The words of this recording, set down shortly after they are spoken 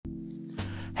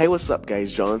Hey, what's up,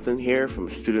 guys? Jonathan here from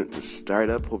Student to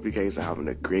Startup. Hope you guys are having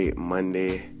a great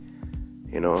Monday.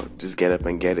 Just get up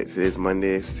and get it. Today's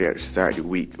Monday. Start the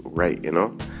week right.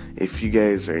 If you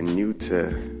guys are new to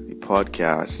the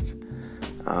podcast,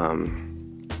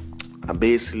 I'm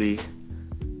basically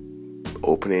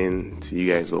opening to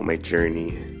you guys about my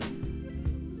journey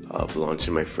of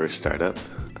launching my first startup,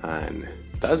 and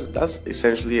that's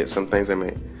essentially it. Sometimes I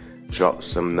might drop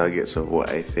some nuggets of what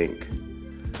I think,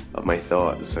 of my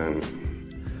thoughts and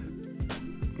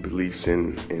beliefs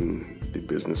in the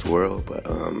business world. But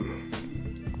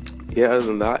other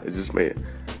than that, it's just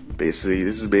this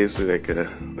is basically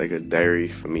like a diary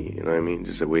for me. You know what I mean?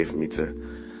 Just a way for me to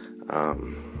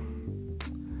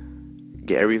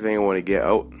get everything I want to get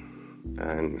out.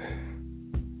 And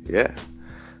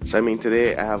so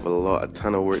today I have a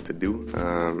ton of work to do.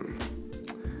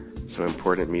 Some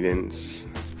important meetings.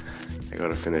 I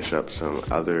gotta finish up some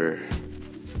other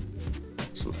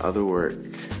work,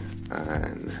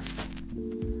 and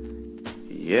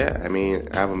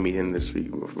I have a meeting this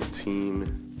week with my team,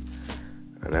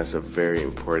 and that's a very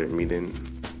important meeting.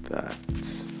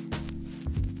 It's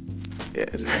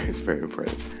very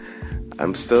important.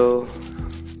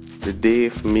 The day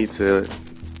for me to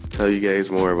tell you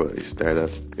guys more about this startup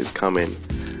is coming.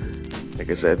 Like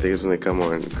I said, I think it's gonna come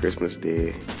on Christmas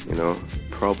Day,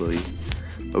 probably,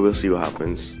 but we'll see what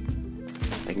happens.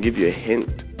 I can give you a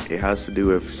hint. It has to do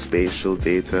with spatial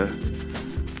data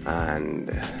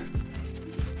and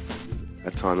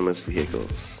autonomous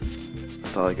vehicles.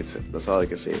 That's all I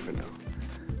can say for now.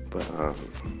 But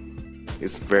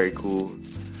it's very cool.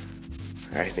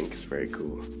 I think it's very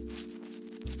cool.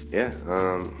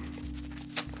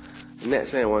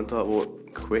 Next thing I want to talk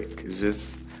about quick is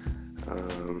just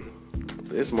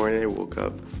this morning I woke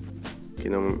up.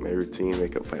 My routine,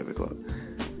 wake up 5 o'clock.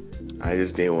 I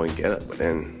just didn't want to get up, but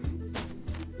then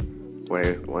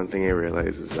one thing I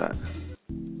realized is that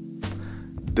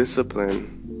discipline,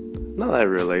 not that I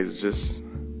realized, it's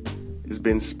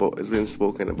been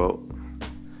spoken about.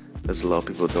 There's a lot of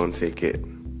people don't take it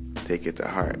to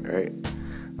heart, right?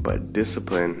 But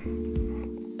discipline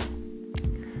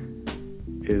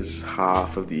is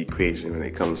half of the equation when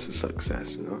it comes to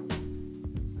success,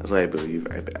 That's what I believe.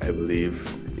 I believe,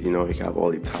 you can have all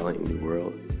the talent in the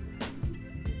world,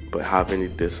 but having the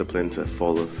discipline to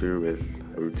follow through with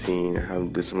a routine, having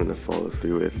discipline to follow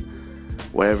through with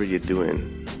whatever you're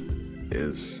doing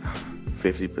is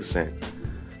 50%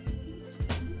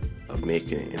 of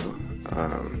making it,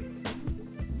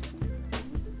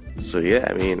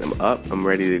 I'm up, I'm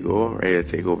ready to go, ready to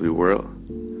take over the world.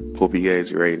 Hope you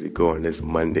guys are ready to go on this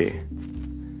Monday.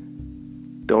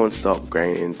 Don't stop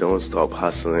grinding, don't stop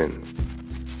hustling.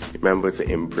 Remember to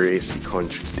embrace the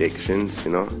contradictions,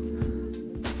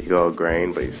 You gotta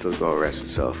grind, but you still gotta rest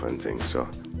yourself and things. So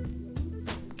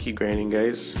keep grinding,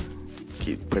 guys.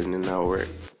 Keep putting in that work,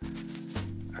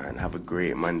 and have a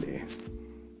great Monday.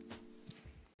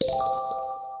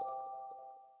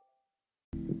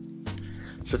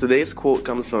 So today's quote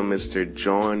comes from Mr.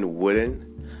 John Wooden,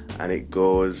 and it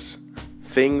goes,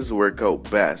 "Things work out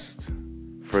best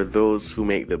for those who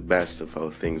make the best of how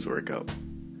things work out."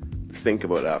 Think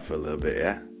about that for a little bit,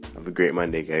 yeah? Have a great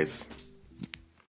Monday, guys.